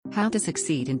How to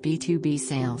succeed in B2B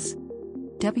sales.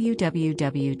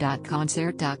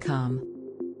 www.concert.com.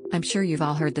 I'm sure you've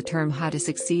all heard the term how to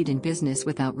succeed in business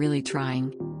without really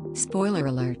trying. Spoiler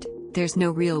alert, there's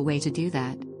no real way to do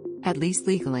that. At least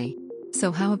legally.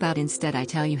 So how about instead I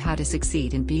tell you how to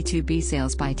succeed in B2B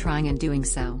sales by trying and doing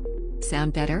so?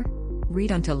 Sound better?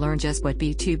 Read on to learn just what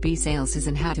B2B sales is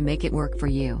and how to make it work for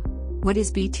you. What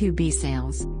is B2B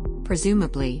sales?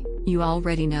 Presumably, you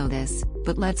already know this,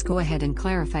 but let's go ahead and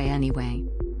clarify anyway.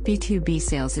 B2B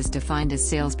sales is defined as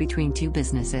sales between two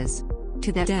businesses.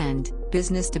 To that end,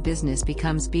 business to business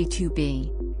becomes B2B.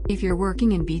 If you're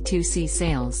working in B2C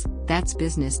sales, that's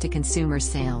business to consumer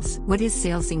sales. What is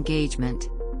sales engagement?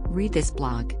 Read this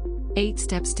blog. 8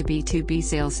 Steps to B2B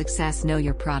Sales Success. Know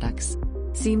your products.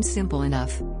 Seems simple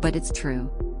enough, but it's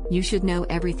true. You should know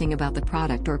everything about the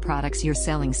product or products you're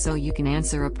selling so you can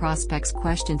answer a prospect's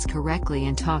questions correctly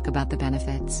and talk about the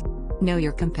benefits. Know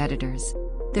your competitors.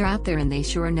 They're out there and they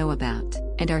sure know about,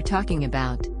 and are talking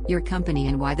about, your company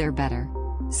and why they're better.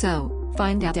 So,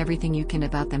 find out everything you can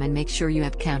about them and make sure you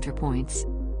have counterpoints.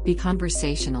 Be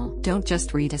conversational. Don't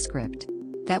just read a script.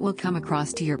 That will come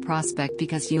across to your prospect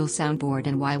because you'll sound bored,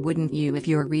 and why wouldn't you if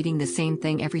you're reading the same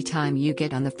thing every time you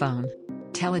get on the phone?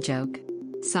 Tell a joke.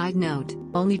 Side note,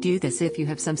 only do this if you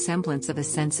have some semblance of a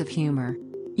sense of humor.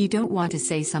 You don't want to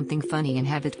say something funny and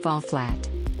have it fall flat.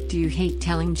 Do you hate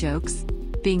telling jokes?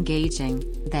 Be engaging,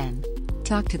 then.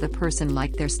 Talk to the person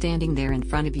like they're standing there in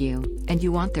front of you, and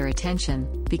you want their attention,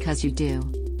 because you do.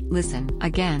 Listen.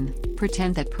 Again,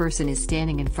 pretend that person is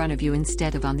standing in front of you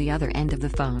instead of on the other end of the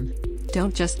phone.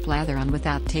 Don't just blather on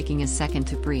without taking a second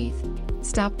to breathe.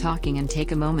 Stop talking and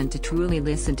take a moment to truly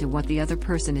listen to what the other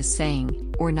person is saying,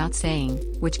 or not saying,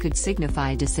 which could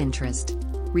signify disinterest.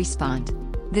 Respond.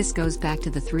 This goes back to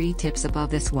the 3 tips above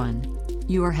this one.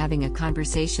 You are having a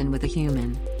conversation with a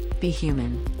human. Be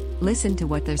human. Listen to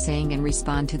what they're saying and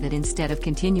respond to that instead of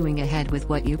continuing ahead with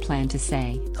what you plan to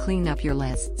say. Clean up your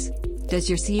lists. Does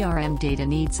your CRM data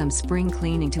need some spring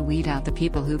cleaning to weed out the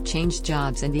people who've changed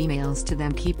jobs and emails to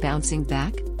them keep bouncing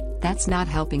back? That's not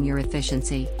helping your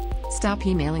efficiency. Stop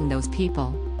emailing those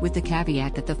people, with the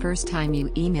caveat that the first time you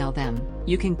email them,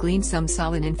 you can glean some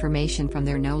solid information from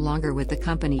their no longer with the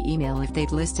company email if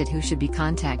they've listed who should be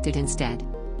contacted instead.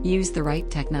 Use the right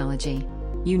technology.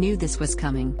 You knew this was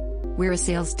coming. We're a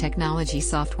sales technology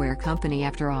software company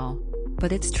after all.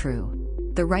 But it's true.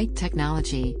 The right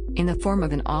technology, in the form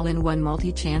of an all-in-one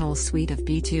multi-channel suite of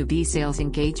B2B sales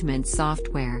engagement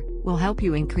software, will help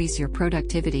you increase your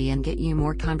productivity and get you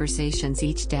more conversations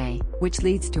each day, which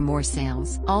leads to more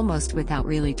sales, almost without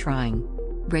really trying.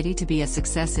 Ready to be a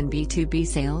success in B2B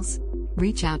sales?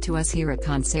 Reach out to us here at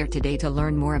Concert today to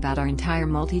learn more about our entire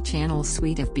multi-channel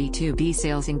suite of B2B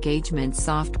sales engagement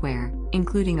software,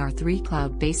 including our 3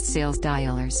 cloud-based sales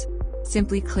dialers.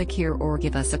 Simply click here or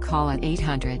give us a call at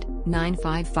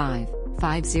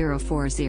 800-955-5040.